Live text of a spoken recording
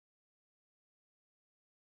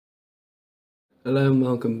Hello and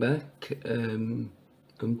welcome back. I'm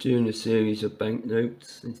doing a series of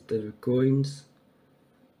banknotes instead of coins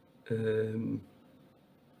because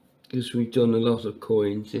we've done a lot of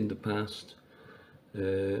coins in the past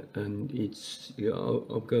and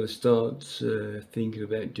I've got to start thinking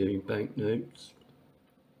about doing banknotes.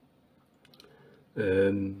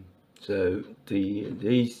 So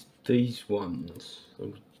these ones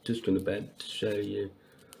I'm just going to show you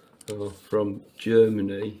are from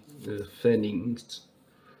Germany, Pfennigs.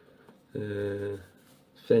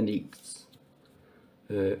 Pfennigs.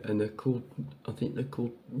 And they're called, I think they're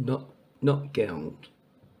called Notgeld.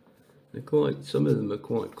 Some of them are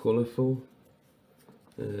quite colourful.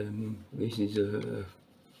 This is a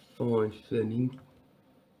 5 Pfennig.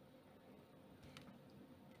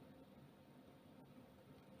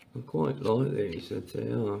 I quite like these,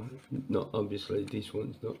 they are. Not obviously, this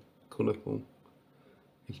one's not colourful.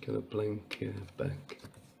 It's got a blank back.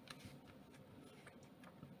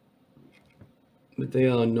 But they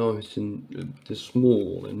are nice and they're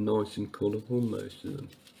small and nice and colourful, most of them.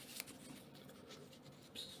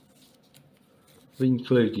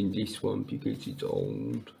 Including this one because it's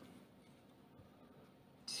old.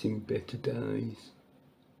 It's in better days.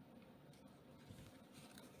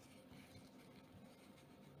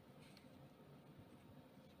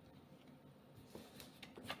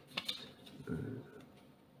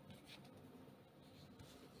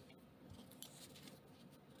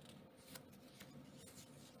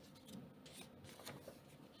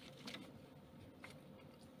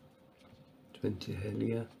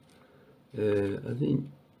 Helia. I think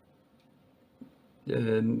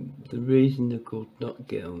the reason they're called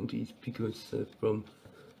Notgeld is because they're from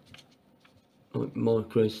like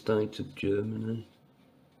micro-states of Germany.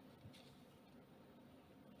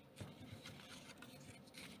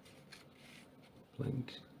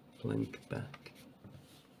 Blank back.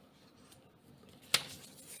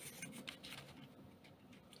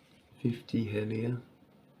 $50 Helia.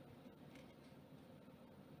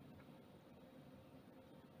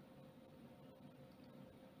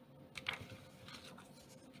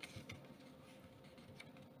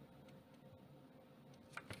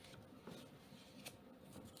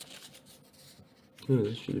 Oh,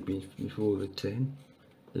 this should have been before the 10.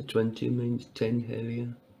 The 20 means 10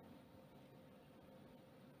 Helia.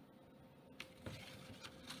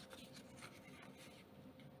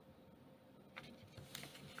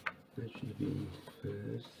 That should have been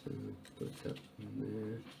first, so we'll put that in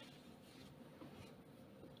there.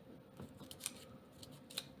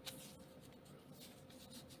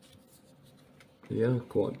 They are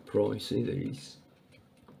quite pricey, these.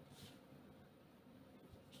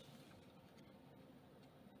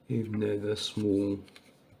 Even though they're small.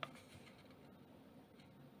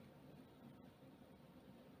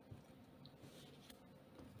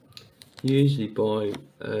 Usually buy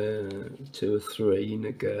 2 or 3 in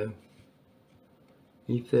a go.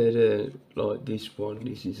 If they're like this one,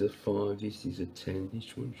 this is a 5, this is a 10,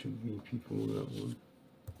 this one should be before that one.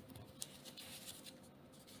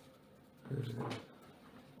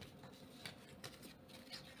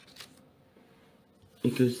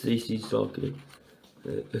 Because this is like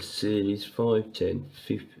a series 5, 10,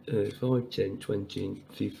 20 and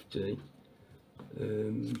 50,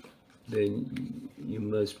 then you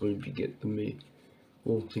most probably get them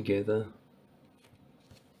all together.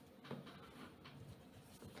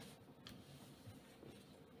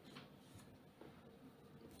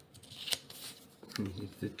 This is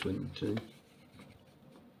the 20.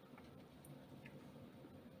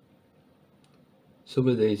 Some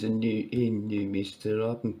of these are new mister. I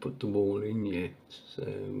haven't put them all in yet,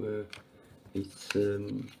 so it's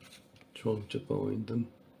trying to find them.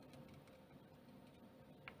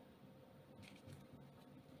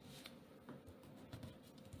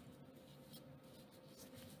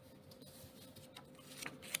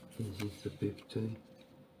 This is the 50.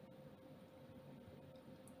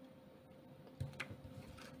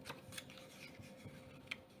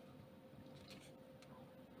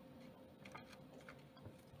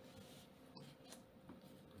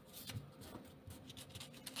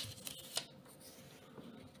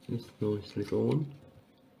 This nice little one.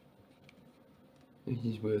 This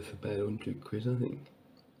is worth about 100 quid, I think.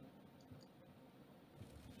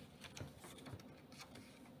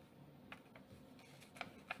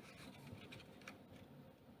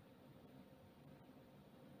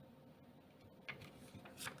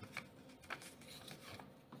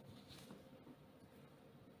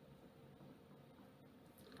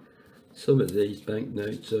 Some of these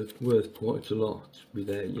banknotes are worth quite a lot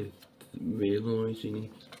without you realising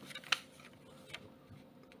it.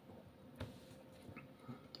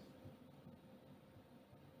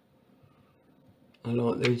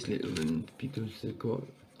 like these little ones because they're quite,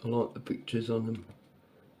 I like the pictures on them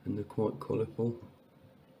and they're quite colourful.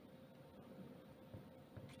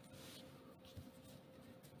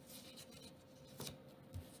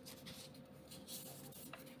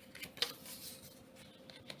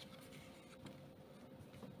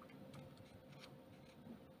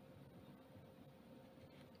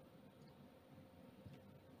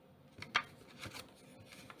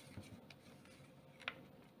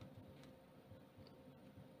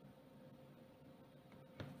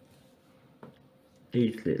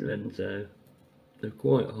 These little ones they're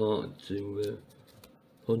quite hard to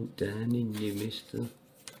hunt down in New Mister.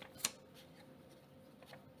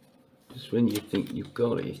 Just when you think you've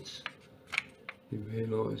got it, you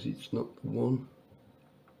realise it's not the one.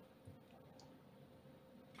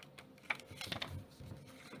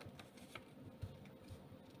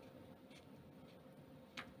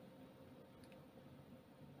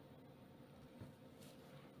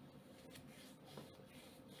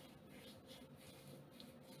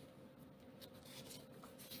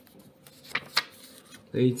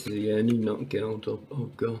 These are the only Notgeld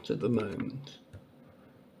I've got at the moment,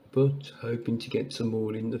 but hoping to get some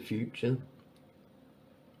more in the future.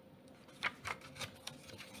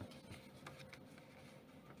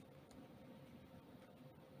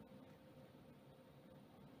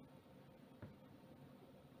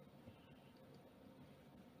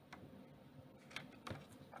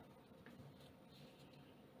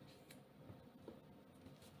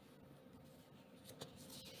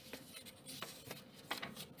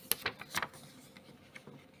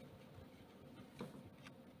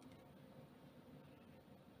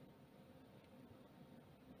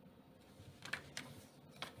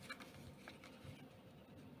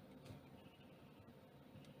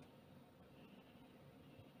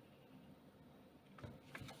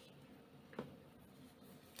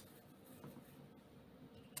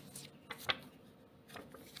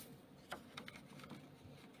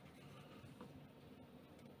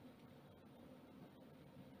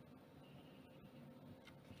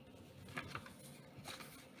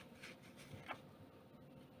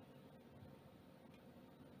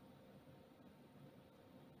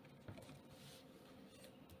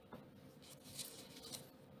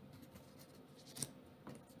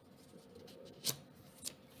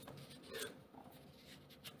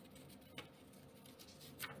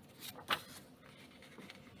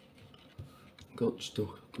 Got stuck,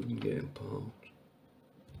 I couldn't get it apart.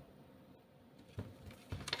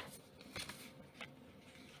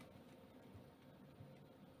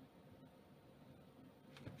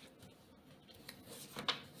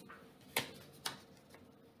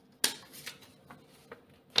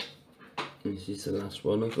 This is the last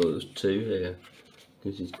one. I thought there was two here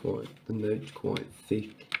because it's quite, the note's quite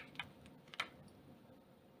thick.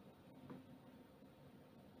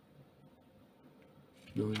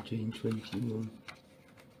 $19.21.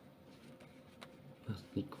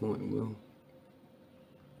 Lasted quite well.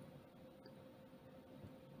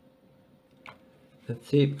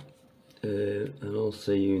 That's it, and I'll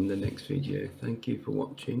see you in the next video. Thank you for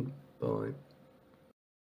watching. Bye.